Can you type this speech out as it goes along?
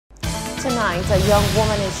Tonight, a young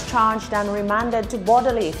woman is charged and remanded to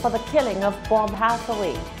Bordelais for the killing of Bob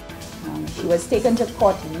Hathaway. She was taken to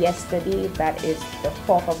court yesterday, that is the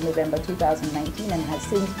 4th of November 2019, and has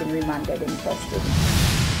since been remanded in custody.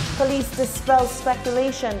 Police dispel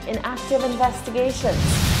speculation in active investigations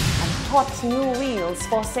and hot new wheels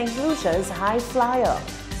for St. Lucia's High Flyer.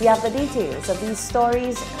 We have the details of these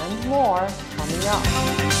stories and more coming up.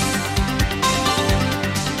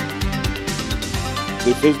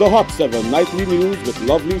 This is the Hot 7 Nightly News with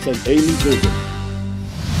Lovelace and Amy Joseph.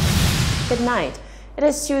 Good night. It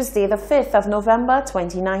is Tuesday, the 5th of November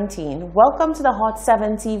 2019. Welcome to the Hot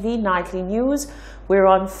 7 TV Nightly News. We're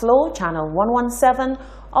on Flow, channel 117,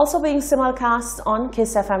 also being simulcast on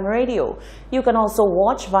Kiss FM radio. You can also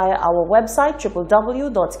watch via our website,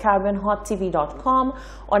 www.caribbeanhottv.com,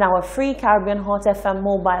 on our free Caribbean Hot FM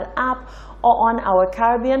mobile app, or on our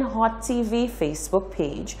Caribbean Hot TV Facebook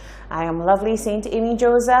page. I am lovely St. Amy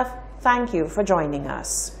Joseph. Thank you for joining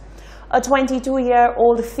us. A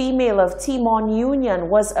 22-year-old female of Timon Union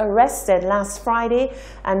was arrested last Friday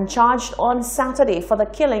and charged on Saturday for the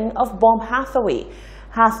killing of Bob Hathaway.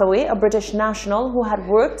 Hathaway, a British national who had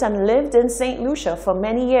worked and lived in St. Lucia for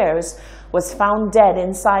many years, was found dead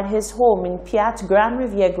inside his home in Piat Grand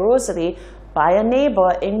Riviere Grocery by a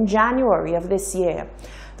neighbor in January of this year.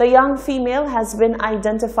 The young female has been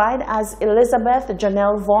identified as Elizabeth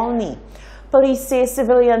Janelle Volney. Police say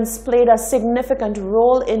civilians played a significant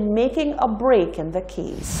role in making a break in the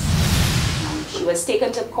case. She was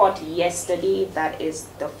taken to court yesterday, that is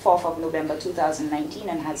the 4th of November 2019,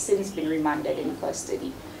 and has since been remanded in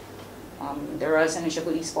custody. The Royal St. Lucia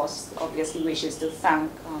Police Force obviously wishes to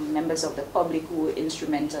thank members of the public who were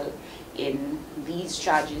instrumental in these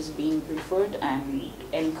charges being preferred, and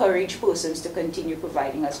encourage persons to continue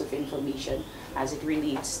providing us with information as it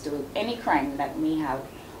relates to any crime that may have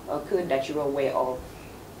occurred that you're aware of,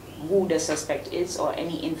 who the suspect is, or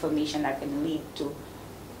any information that can lead to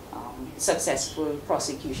successful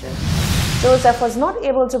prosecution. Joseph was not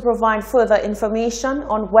able to provide further information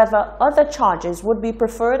on whether other charges would be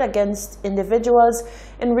preferred against individuals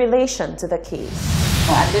in relation to the case.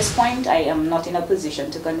 At this point, I am not in a position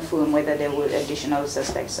to confirm whether there were additional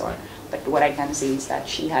suspects but what I can say is that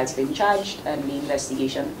she has been charged and the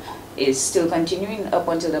investigation is still continuing up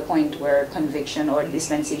until the point where conviction or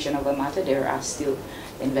dispensation of a matter. There are still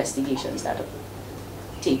investigations that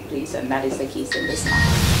take place, and that is the case in this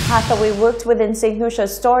matter. Hathaway worked within St.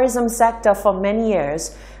 Lucia's tourism sector for many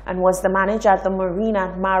years and was the manager at the marina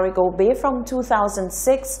at Marigot Bay from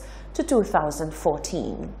 2006 to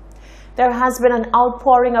 2014. There has been an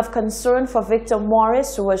outpouring of concern for Victor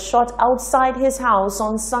Morris, who was shot outside his house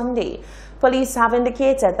on Sunday. Police have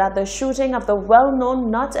indicated that the shooting of the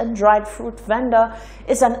well-known nut and dried fruit vendor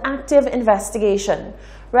is an active investigation.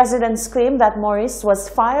 Residents claim that Morris was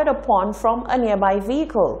fired upon from a nearby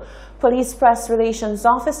vehicle. Police press relations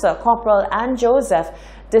officer Corporal Ann Joseph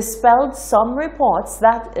dispelled some reports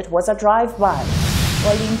that it was a drive-by.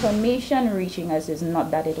 Well, the information reaching us is not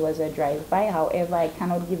that it was a drive-by. However, I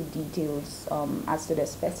cannot give details as to the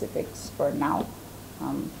specifics for now.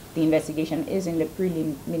 The investigation is in the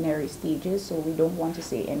preliminary stages, so we don't want to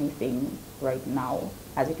say anything right now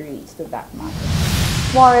as it relates to that matter.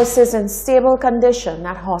 Morris is in stable condition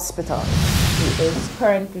at hospital. He is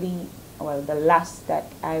currently, well, the last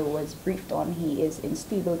that I was briefed on, he is in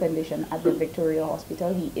stable condition at the Victoria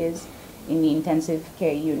Hospital. He is in the intensive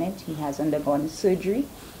care unit. He has undergone surgery,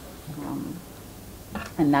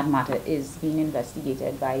 and that matter is being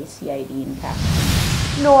investigated by CID in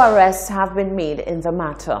Castle. No arrests have been made in the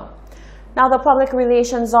matter. Now, the Public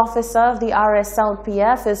Relations Officer of the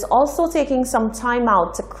RSLPF is also taking some time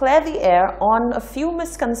out to clear the air on a few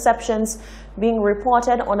misconceptions being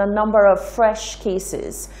reported on a number of fresh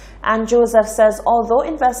cases. And Joseph says although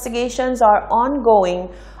investigations are ongoing,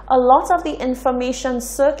 a lot of the information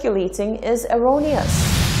circulating is erroneous.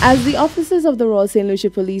 As the officers of the Royal St. Lucia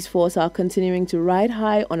Police Force are continuing to ride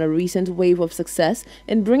high on a recent wave of success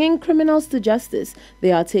in bringing criminals to justice,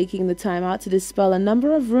 they are taking the time out to dispel a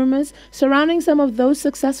number of rumors surrounding some of those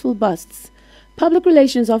successful busts. Public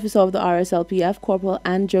Relations Officer of the RSLPF, Corporal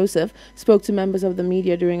Ann Joseph, spoke to members of the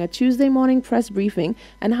media during a Tuesday morning press briefing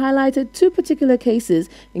and highlighted two particular cases,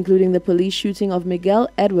 including the police shooting of Miguel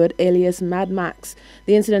Edward alias Mad Max.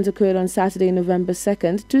 The incident occurred on Saturday, November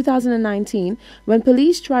 2nd, 2019, when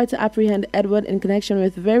police tried to apprehend Edward in connection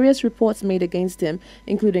with various reports made against him,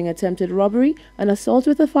 including attempted robbery, an assault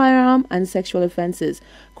with a firearm, and sexual offenses.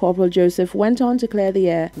 Corporal Joseph went on to clear the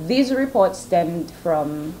air. These reports stemmed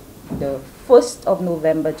from the 1st of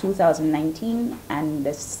November 2019 and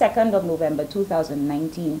the 2nd of November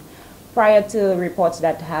 2019. Prior to reports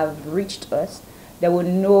that have reached us, there were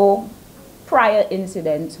no prior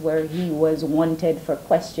incidents where he was wanted for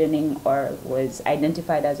questioning or was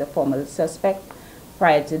identified as a formal suspect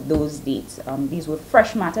prior to those dates. These were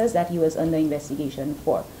fresh matters that he was under investigation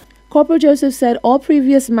for. Corporal Joseph said all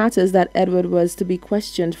previous matters that Edward was to be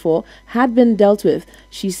questioned for had been dealt with.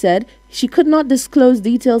 She said she could not disclose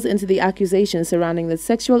details into the accusations surrounding the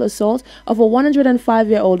sexual assault of a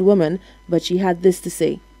 105-year-old woman, but she had this to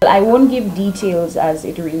say. I won't give details as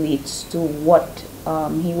it relates to what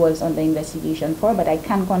he was under investigation for, but I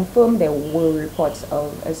can confirm there were reports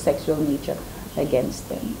of a sexual nature against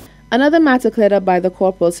him. Another matter cleared up by the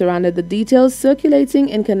corporal surrounded the details circulating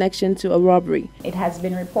in connection to a robbery. It has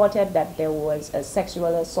been reported that there was a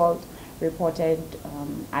sexual assault reported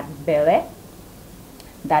at Bel-Air.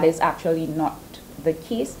 That is actually not the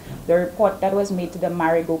case. The report that was made to the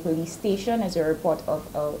Marigo police station is a report of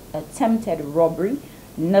an attempted robbery.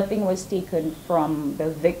 Nothing was taken from the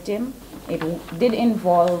victim. It did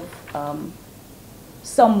involve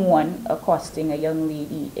someone accosting a young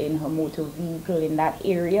lady in her motor vehicle in that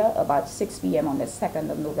area about 6 p.m. on the 2nd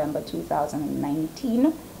of November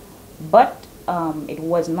 2019, but it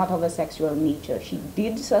was not of a sexual nature. She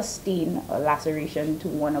did sustain a laceration to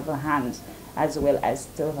one of her hands as well as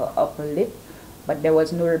to her upper lip, but there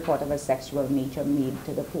was no report of a sexual nature made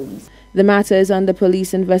to the police. The matter is under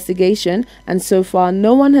police investigation, and so far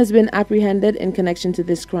no one has been apprehended in connection to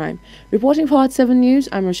this crime. Reporting for Hot 7 News,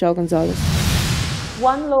 I'm Rochelle Gonzalez.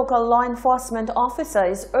 One local law enforcement officer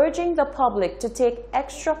is urging the public to take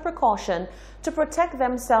extra precaution to protect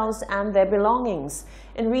themselves and their belongings.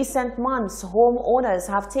 In recent months, homeowners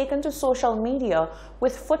have taken to social media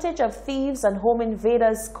with footage of thieves and home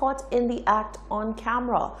invaders caught in the act on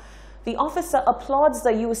camera. The officer applauds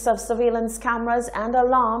the use of surveillance cameras and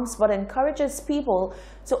alarms, but encourages people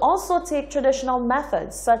to also take traditional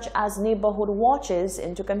methods such as neighborhood watches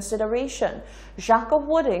into consideration. Jacques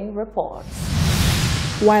Wooding reports.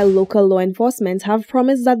 While local law enforcement have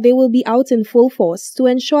promised that they will be out in full force to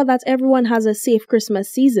ensure that everyone has a safe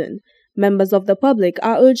Christmas season, members of the public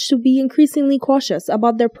are urged to be increasingly cautious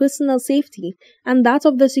about their personal safety and that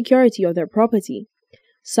of the security of their property.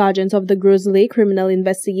 Sergeant of the Grosse Lake Criminal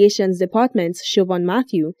Investigations Department, Siobhan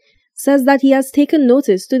Matthew, says that he has taken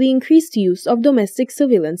notice to the increased use of domestic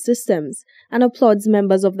surveillance systems and applauds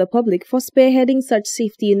members of the public for spearheading such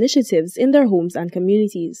safety initiatives in their homes and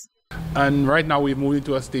communities. And right now we're moving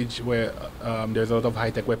to a stage where there's a lot of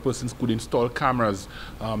high-tech where persons could install cameras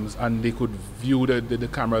and they could view the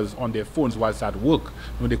cameras on their phones whilst at work.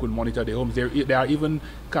 You know, they could monitor their homes. There are even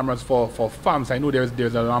cameras for farms. I know there's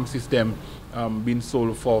an alarm system being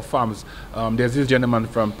sold for farms. There's this gentleman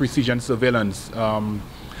from Precision Surveillance.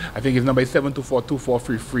 I think his number is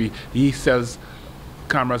 724-2433. He sells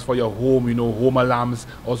cameras for your home, you know, home alarms,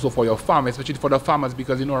 also for your farm, especially for the farmers,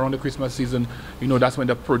 because, you know, around the Christmas season, you know, that's when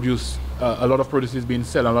the produce, a lot of produce is being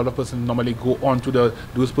sold. A lot of persons normally go on to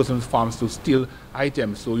those persons' farms to steal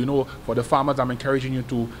items. So, you know, for the farmers, I'm encouraging you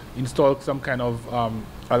to install some kind of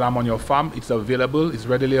alarm on your farm. It's available. It's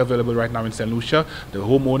readily available right now in St. Lucia. The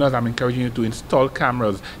homeowners, I'm encouraging you to install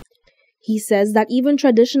cameras. He says that even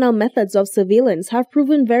traditional methods of surveillance have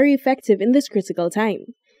proven very effective in this critical time.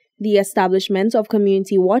 The establishment of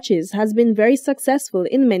community watches has been very successful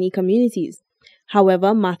in many communities.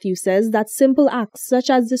 However, Matthew says that simple acts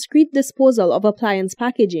such as discreet disposal of appliance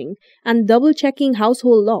packaging and double-checking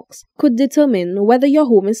household locks could determine whether your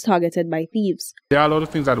home is targeted by thieves. There are a lot of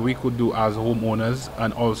things that we could do as homeowners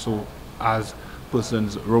and also as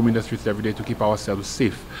persons roaming the streets every day to keep ourselves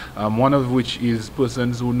safe. One of which is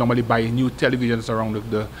persons who normally buy new televisions around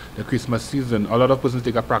the Christmas season. A lot of persons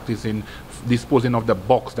take a practice in disposing of the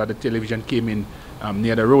box that the television came in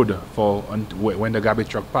near the road for when the garbage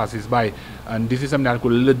truck passes by. And this is something that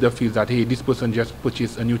could lead the feels that, hey, this person just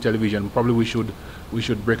purchased a new television. Probably we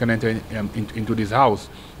should break and enter into this house.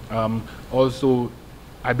 Also,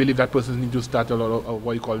 I believe that persons need to start a lot of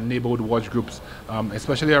what you call neighborhood watch groups,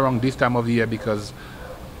 especially around this time of the year, because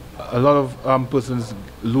a lot of persons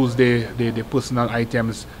lose their personal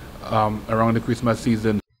items around the Christmas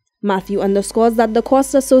season. Matthew underscores that the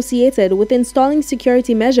costs associated with installing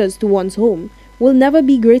security measures to one's home will never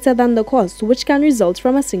be greater than the cost which can result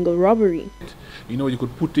from a single robbery. You know, you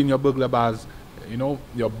could put in your burglar bars, you know,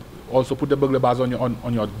 also put the burglar bars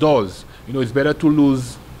on your doors. You know, it's better to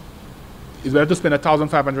spend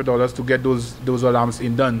 $1,500 to get those alarms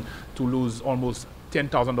done to lose almost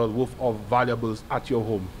 $10,000 worth of valuables at your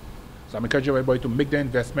home. So I'm encouraging everybody to make the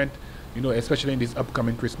investment, you know, especially in this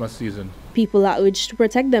upcoming Christmas season. People are urged to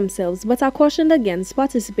protect themselves but are cautioned against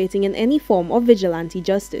participating in any form of vigilante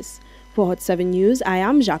justice. For Hot 7 News, I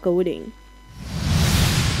am Jacques Wooding.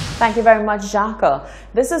 Thank you very much, Jacques.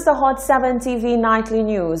 This is the Hot 7 TV Nightly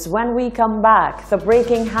News. When we come back, the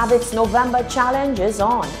Breaking Habits November Challenge is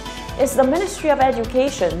on. Is the Ministry of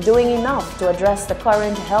Education doing enough to address the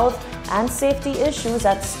current health and safety issues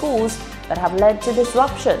at schools that have led to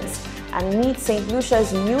disruptions? And meet St.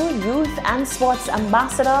 Lucia's new Youth and Sports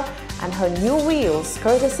Ambassador and her new wheels,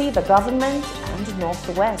 courtesy the government and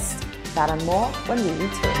Northwest. That and more when we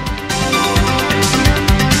return.